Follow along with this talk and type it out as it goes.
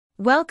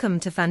Welcome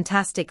to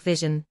Fantastic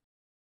Vision.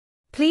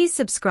 Please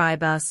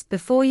subscribe us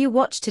before you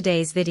watch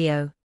today's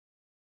video.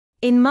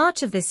 In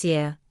March of this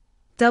year,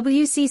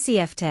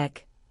 WCCF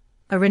Tech,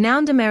 a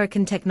renowned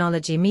American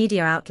technology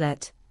media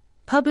outlet,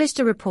 published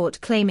a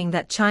report claiming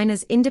that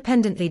China's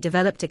independently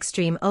developed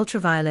extreme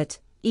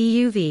ultraviolet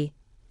 (EUV)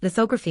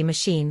 lithography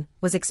machine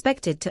was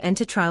expected to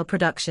enter trial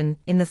production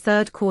in the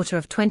third quarter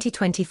of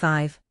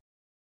 2025.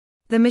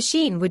 The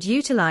machine would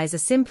utilize a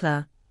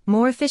simpler,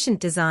 more efficient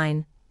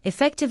design,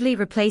 effectively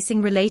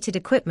replacing related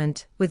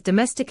equipment with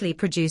domestically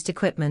produced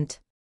equipment.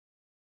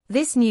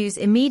 This news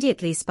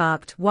immediately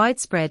sparked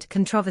widespread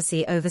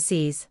controversy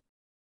overseas.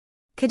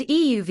 Could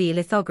EUV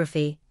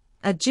lithography,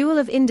 a jewel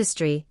of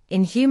industry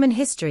in human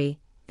history,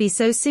 be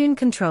so soon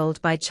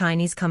controlled by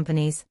Chinese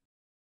companies?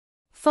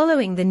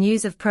 Following the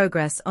news of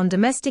progress on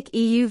domestic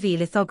EUV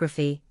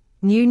lithography,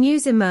 new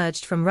news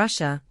emerged from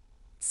Russia,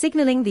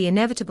 signaling the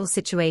inevitable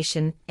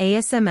situation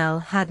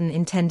ASML hadn't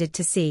intended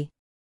to see.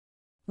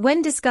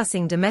 When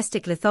discussing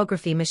domestic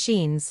lithography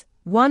machines,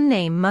 one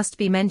name must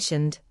be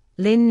mentioned: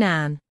 Lin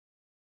Nan.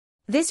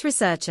 This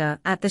researcher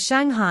at the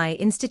Shanghai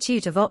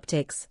Institute of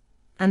Optics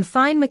and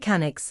Fine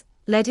Mechanics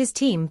led his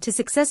team to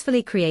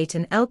successfully create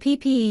an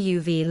LDP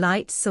EUV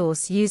light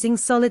source using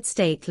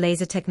solid-state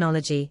laser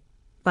technology,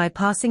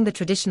 bypassing the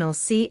traditional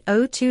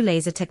CO2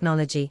 laser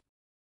technology.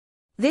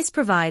 This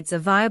provides a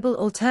viable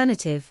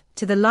alternative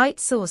to the light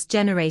source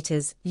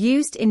generators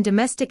used in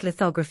domestic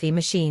lithography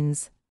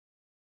machines.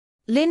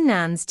 Lin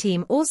Nan's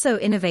team also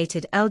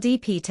innovated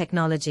LDP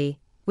technology,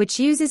 which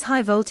uses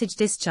high-voltage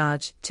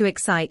discharge to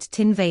excite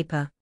tin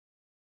vapor.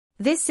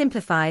 This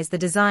simplifies the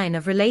design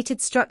of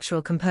related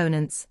structural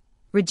components,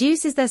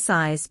 reduces their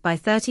size by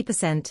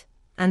 30%,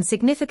 and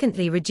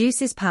significantly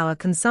reduces power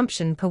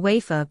consumption per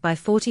wafer by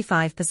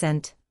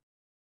 45%.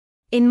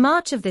 In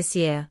March of this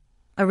year,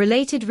 a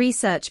related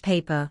research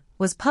paper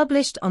was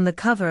published on the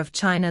cover of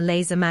China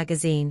Laser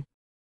magazine.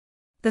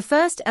 The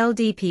first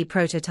LDP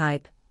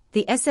prototype,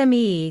 the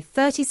SME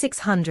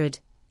 3600,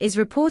 is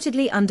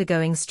reportedly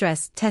undergoing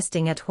stress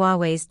testing at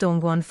Huawei's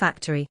Dongguan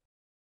factory.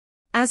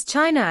 As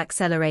China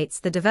accelerates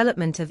the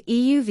development of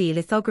EUV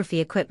lithography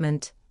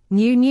equipment,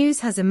 new news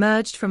has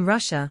emerged from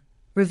Russia,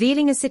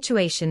 revealing a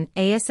situation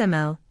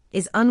ASML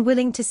is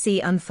unwilling to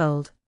see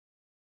unfold.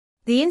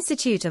 The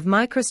Institute of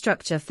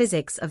Microstructure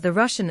Physics of the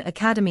Russian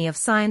Academy of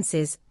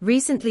Sciences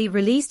recently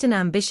released an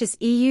ambitious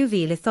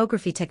EUV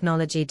lithography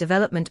technology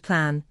development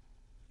plan,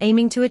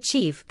 aiming to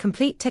achieve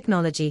complete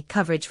technology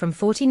coverage from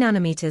 40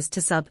 nanometers to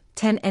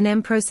sub-10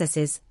 nm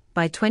processes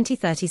by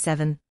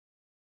 2037.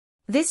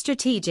 This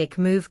strategic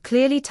move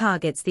clearly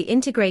targets the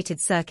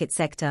integrated circuit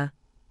sector,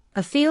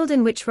 a field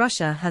in which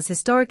Russia has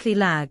historically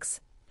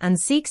lags, and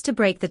seeks to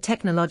break the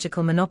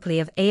technological monopoly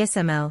of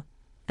ASML,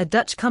 a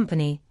Dutch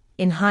company,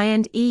 in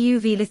high-end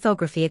EUV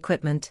lithography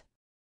equipment.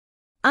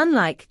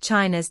 Unlike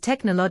China's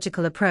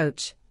technological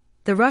approach,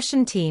 the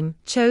Russian team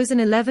chose an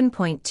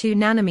 11.2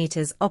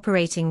 nanometers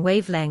operating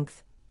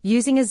wavelength,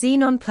 using a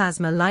xenon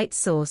plasma light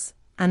source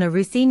and a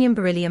ruthenium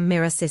beryllium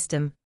mirror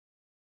system.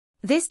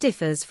 This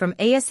differs from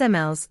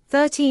ASML's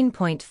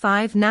 13.5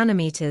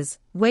 nanometers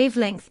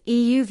wavelength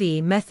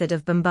EUV method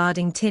of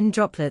bombarding tin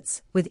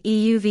droplets with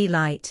EUV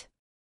light.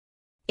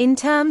 In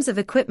terms of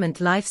equipment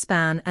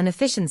lifespan and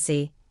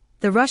efficiency,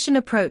 the Russian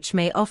approach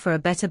may offer a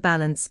better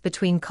balance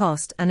between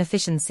cost and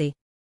efficiency.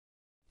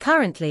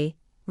 Currently,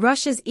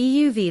 Russia's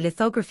EUV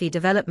lithography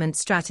development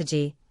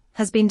strategy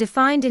has been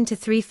defined into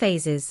 3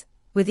 phases,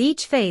 with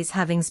each phase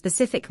having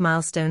specific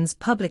milestones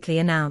publicly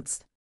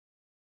announced.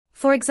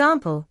 For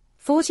example,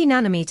 40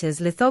 nanometers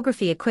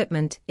lithography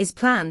equipment is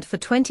planned for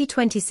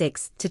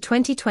 2026 to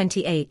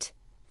 2028,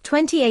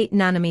 28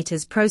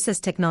 nanometers process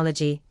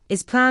technology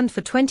is planned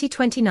for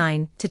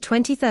 2029 to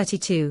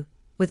 2032,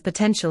 with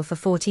potential for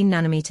 14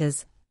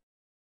 nanometers.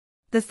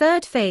 The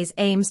third phase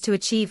aims to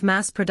achieve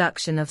mass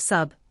production of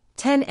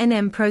sub-10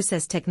 nm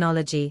process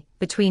technology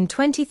between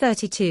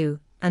 2032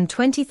 and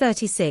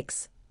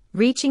 2036,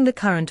 reaching the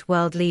current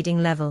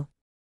world-leading level.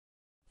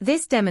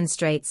 This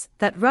demonstrates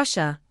that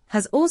Russia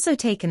has also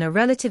taken a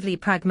relatively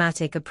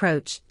pragmatic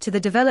approach to the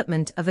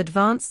development of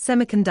advanced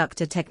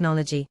semiconductor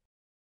technology.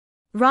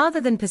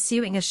 Rather than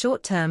pursuing a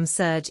short-term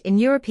surge in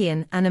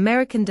European and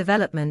American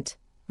development,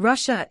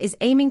 Russia is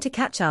aiming to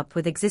catch up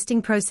with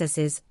existing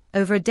processes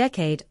over a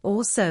decade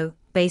or so,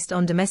 based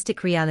on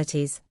domestic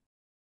realities.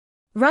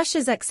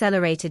 Russia's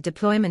accelerated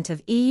deployment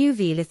of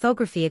EUV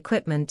lithography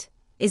equipment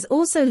is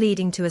also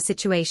leading to a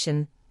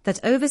situation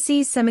that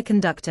overseas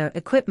semiconductor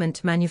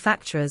equipment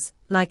manufacturers,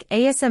 like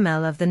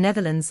ASML of the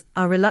Netherlands,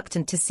 are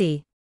reluctant to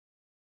see.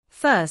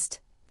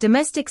 First,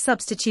 domestic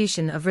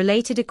substitution of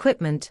related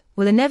equipment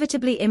will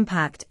inevitably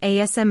impact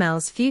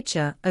ASML's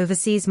future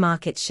overseas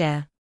market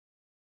share.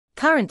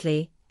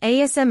 Currently,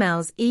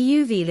 ASML's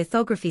EUV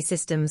lithography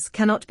systems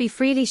cannot be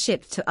freely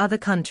shipped to other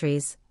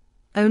countries.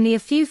 Only a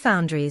few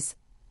foundries,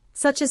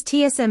 such as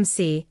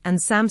tsmc and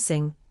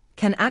Samsung,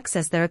 can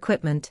access their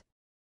equipment.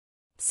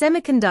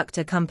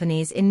 Semiconductor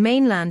companies in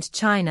mainland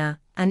China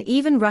and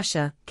even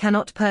Russia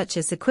cannot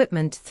purchase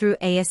equipment through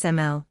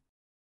ASML.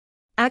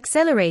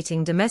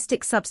 Accelerating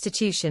domestic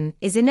substitution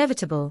is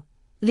inevitable,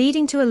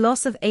 leading to a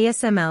loss of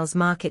ASML's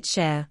market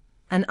share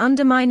and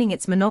undermining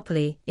its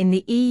monopoly in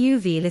the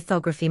EUV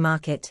lithography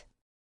market.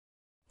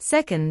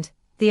 Second,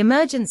 the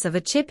emergence of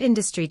a chip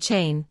industry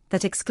chain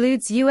that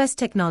excludes US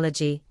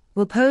technology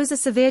will pose a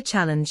severe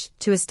challenge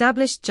to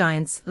established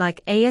giants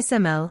like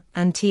ASML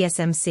and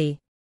TSMC.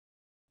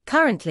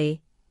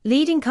 Currently,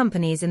 leading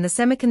companies in the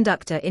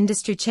semiconductor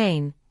industry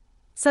chain,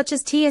 such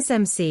as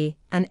TSMC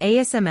and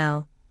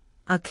ASML,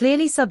 are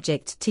clearly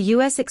subject to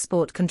US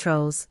export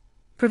controls,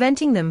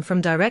 preventing them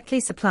from directly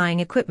supplying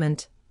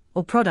equipment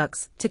or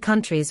products to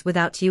countries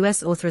without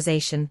US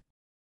authorization.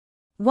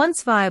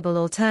 Once viable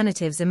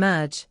alternatives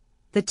emerge,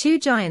 the two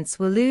giants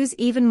will lose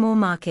even more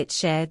market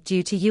share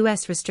due to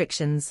US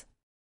restrictions.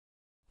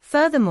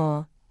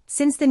 Furthermore,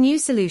 since the new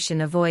solution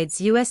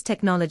avoids US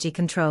technology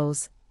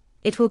controls,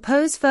 it will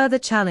pose further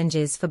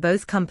challenges for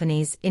both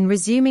companies in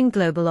resuming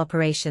global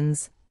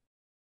operations.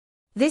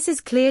 This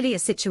is clearly a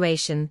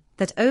situation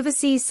that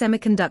overseas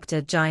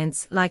semiconductor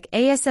giants like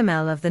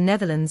ASML of the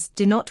Netherlands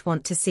do not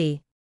want to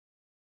see.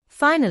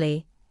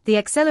 Finally, the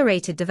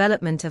accelerated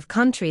development of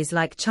countries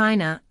like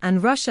China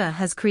and Russia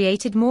has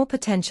created more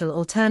potential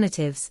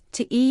alternatives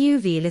to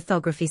EUV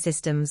lithography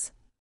systems.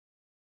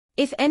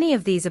 If any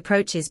of these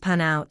approaches pan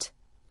out,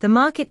 the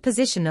market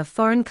position of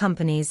foreign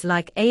companies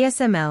like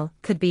ASML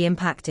could be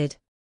impacted.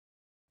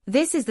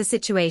 This is the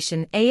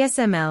situation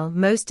ASML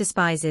most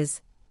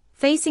despises,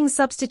 facing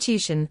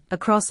substitution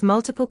across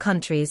multiple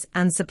countries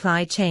and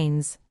supply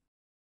chains.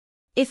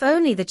 If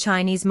only the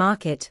Chinese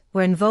market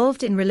were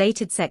involved in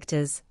related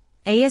sectors,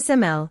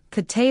 ASML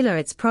could tailor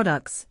its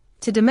products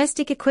to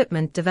domestic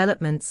equipment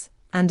developments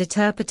and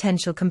deter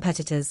potential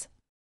competitors.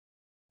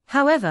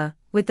 However,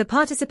 with the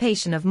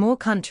participation of more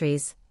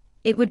countries,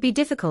 it would be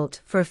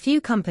difficult for a few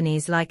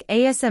companies like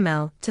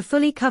ASML to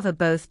fully cover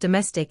both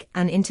domestic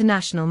and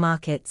international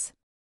markets.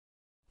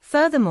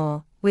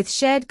 Furthermore, with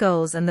shared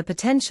goals and the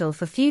potential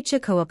for future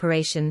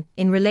cooperation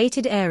in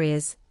related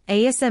areas,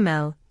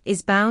 ASML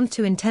is bound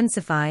to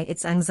intensify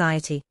its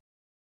anxiety.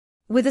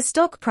 With a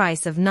stock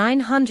price of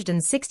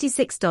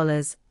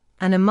 $966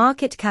 and a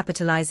market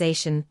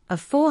capitalization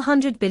of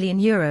 €400 billion,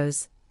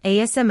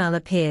 ASML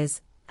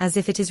appears as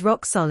if it is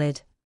rock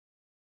solid.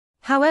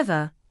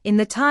 However, in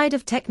the tide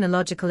of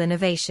technological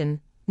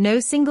innovation, no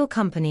single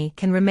company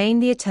can remain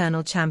the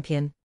eternal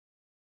champion.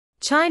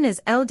 China's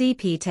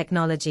LDP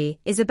technology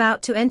is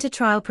about to enter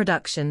trial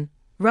production,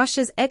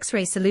 Russia's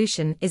X-ray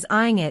solution is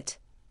eyeing it,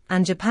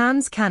 and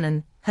Japan's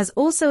Canon has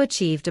also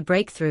achieved a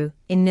breakthrough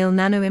in nil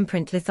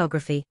nanoimprint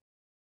lithography.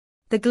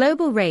 The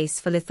global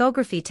race for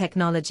lithography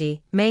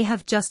technology may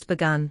have just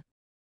begun.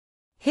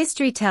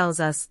 History tells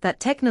us that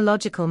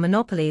technological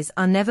monopolies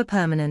are never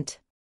permanent.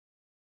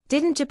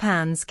 Didn't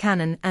Japan's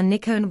Canon and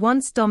Nikon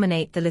once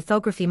dominate the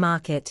lithography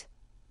market,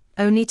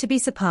 only to be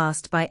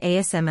surpassed by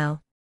ASML?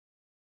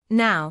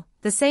 Now,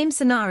 the same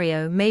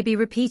scenario may be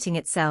repeating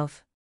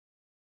itself.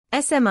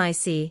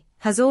 SMIC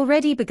has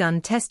already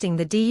begun testing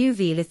the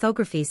DUV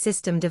lithography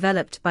system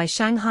developed by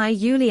Shanghai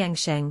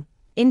Yuliangsheng,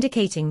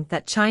 indicating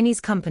that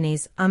Chinese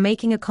companies are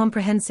making a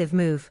comprehensive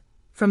move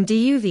from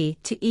DUV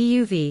to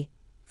EUV,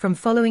 from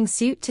following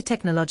suit to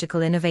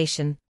technological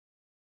innovation.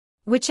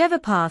 Whichever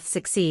path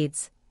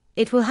succeeds,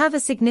 it will have a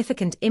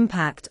significant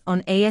impact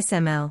on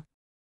ASML.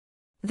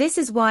 This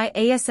is why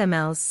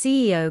ASML's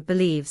CEO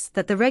believes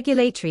that the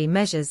regulatory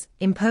measures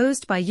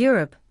imposed by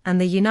Europe and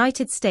the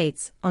United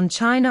States on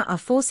China are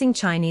forcing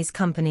Chinese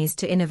companies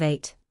to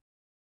innovate.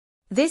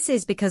 This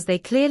is because they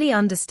clearly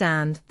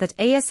understand that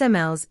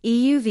ASML's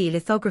EUV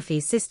lithography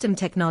system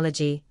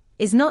technology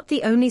is not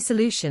the only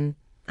solution,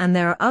 and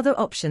there are other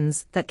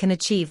options that can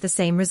achieve the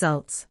same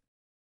results.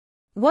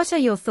 What are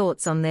your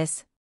thoughts on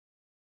this?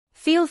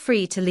 Feel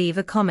free to leave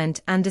a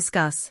comment and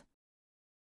discuss.